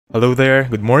Hello there,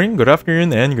 good morning, good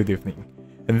afternoon, and good evening.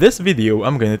 In this video,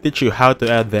 I'm going to teach you how to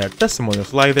add the testimonial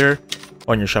slider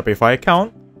on your Shopify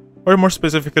account, or more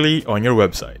specifically, on your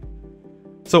website.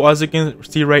 So as you can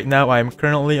see right now, I am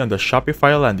currently on the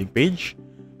Shopify landing page,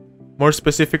 more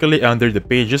specifically under the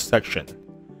Pages section.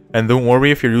 And don't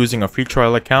worry if you're using a free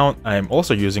trial account, I am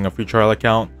also using a free trial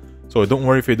account, so don't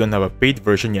worry if you don't have a paid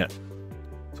version yet.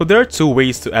 So there are two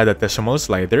ways to add a testimonial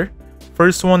slider.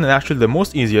 First one, and actually the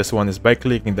most easiest one, is by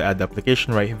clicking the add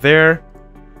application right there,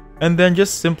 and then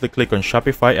just simply click on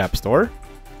Shopify App Store.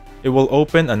 It will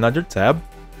open another tab,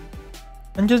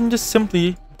 and just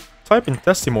simply type in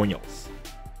testimonials.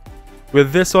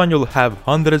 With this one, you'll have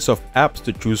hundreds of apps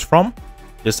to choose from.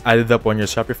 Just add it up on your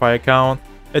Shopify account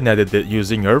and edit it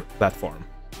using your platform.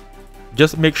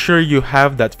 Just make sure you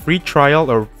have that free trial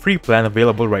or free plan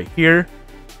available right here,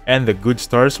 and the good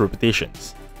stars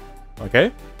reputations.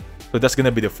 Okay? So that's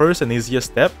gonna be the first and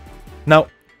easiest step. Now,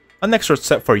 an extra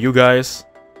step for you guys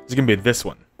is gonna be this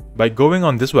one. By going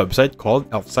on this website called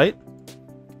Elfsight,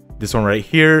 this one right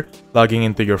here, logging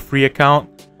into your free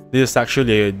account. This is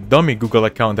actually a dummy Google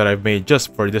account that I've made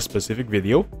just for this specific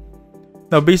video.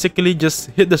 Now basically,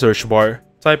 just hit the search bar,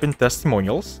 type in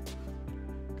testimonials.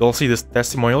 You'll see this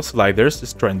testimonial sliders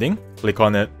is trending. Click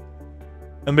on it.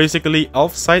 And basically,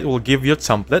 Elfsight will give you a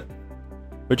template,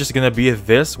 which is gonna be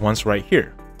this one's right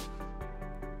here.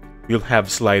 You'll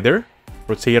have slider,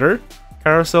 rotator,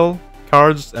 carousel,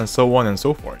 cards, and so on and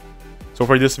so forth. So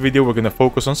for this video, we're gonna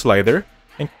focus on slider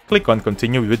and click on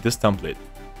continue with this template.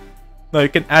 Now you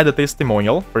can add a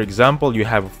testimonial. For example, you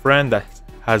have a friend that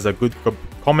has a good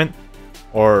comment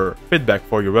or feedback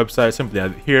for your website, simply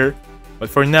add it here. But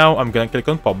for now, I'm gonna click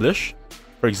on publish.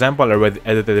 For example, I already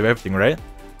edited everything, right?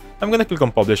 I'm gonna click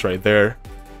on publish right there,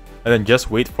 and then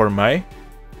just wait for my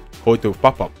code to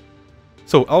pop up.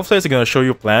 So Elfsight is gonna show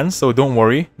you plans, so don't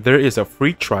worry, there is a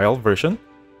free trial version,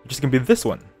 which is gonna be this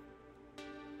one.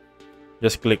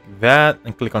 Just click that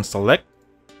and click on select,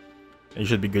 and you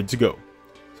should be good to go.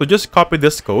 So just copy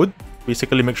this code,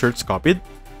 basically make sure it's copied,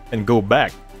 and go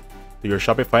back to your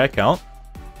Shopify account,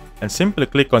 and simply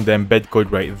click on the embed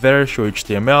code right there, show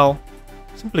HTML,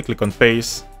 simply click on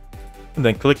paste, and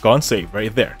then click on save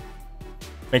right there.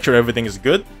 Make sure everything is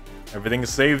good, everything is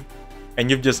saved, and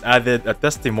you've just added a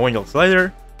testimonial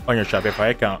slider on your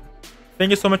Shopify account. Thank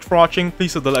you so much for watching.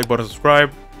 Please hit the like button, subscribe.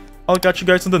 I'll catch you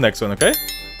guys on the next one, okay?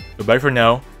 Goodbye for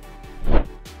now.